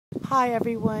Hi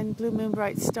everyone, Blue Moon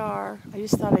Bright Star. I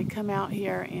just thought I'd come out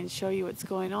here and show you what's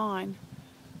going on.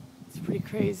 It's pretty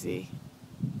crazy.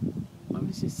 I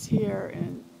was just here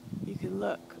and you can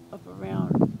look up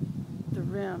around the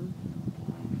rim.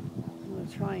 I'm going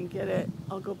to try and get it.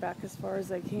 I'll go back as far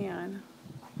as I can.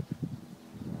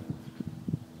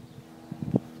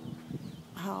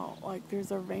 How, like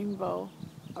there's a rainbow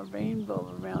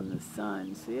around the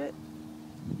sun. See it?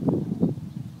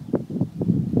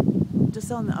 Just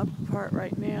on the upper part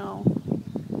right now.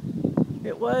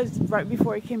 It was right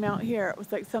before I came out here. It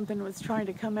was like something was trying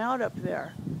to come out up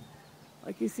there.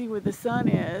 Like you see where the sun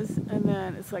is, and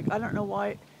then it's like, I don't know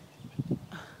why.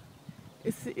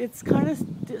 It's kind of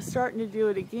starting to do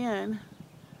it again.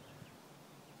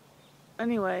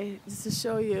 Anyway, just to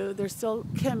show you, they're still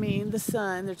cheming the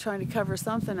sun. They're trying to cover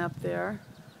something up there.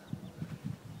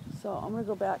 So I'm going to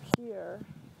go back here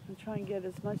and try and get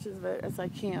as much of it as I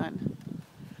can.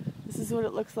 This is what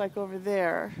it looks like over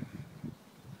there.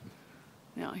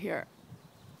 Now here.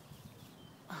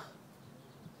 I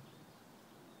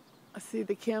see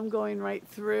the chem going right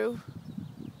through.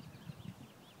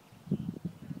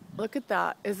 Look at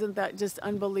that. Isn't that just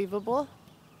unbelievable?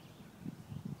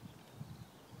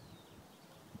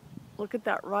 Look at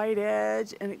that right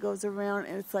edge, and it goes around,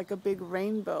 and it's like a big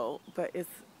rainbow, but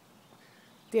it's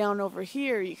down over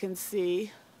here. You can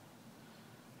see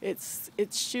it's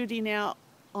shooting out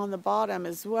on the bottom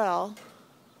as well.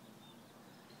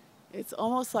 It's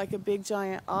almost like a big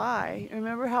giant eye.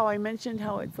 Remember how I mentioned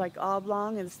how it's like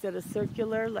oblong instead of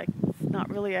circular, like it's not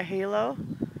really a halo?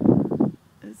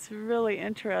 It's really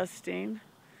interesting.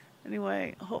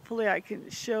 Anyway, hopefully I can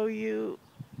show you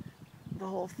the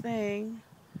whole thing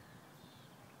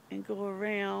and go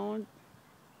around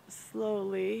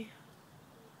slowly,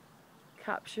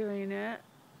 capturing it.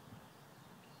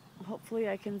 Hopefully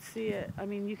I can see it. I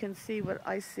mean, you can see what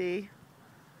I see.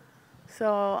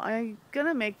 So I'm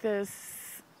gonna make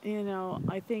this,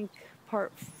 I think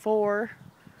part 4,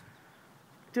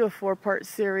 do a 4-part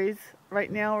series.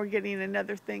 Right now we're getting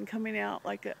another thing coming out,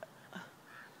 like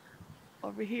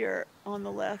over here on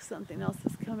the left, something else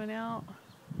is coming out.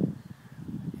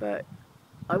 But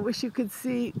I wish you could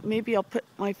see. Maybe I'll put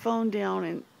my phone down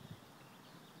and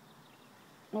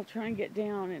I'll try and get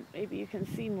down and maybe you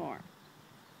can see more.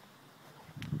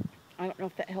 I don't know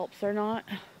if that helps or not.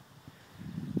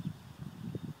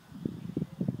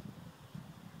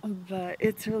 But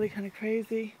it's really kind of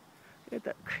crazy. Got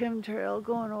that chemtrail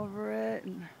going over it,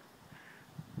 and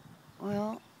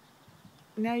well,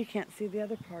 now you can't see the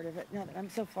other part of it now that I'm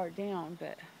so far down,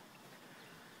 but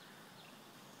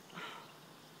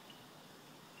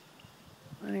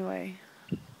anyway,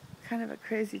 kind of a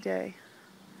crazy day.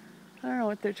 I don't know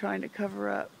what they're trying to cover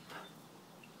up,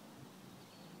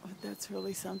 but that's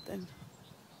really something.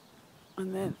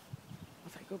 And then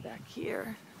if I go back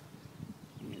here,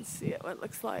 you can see it, what it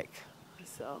looks like.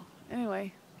 So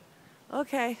anyway,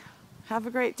 okay, have a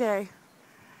great day.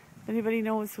 If anybody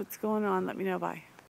knows what's going on, let me know. Bye.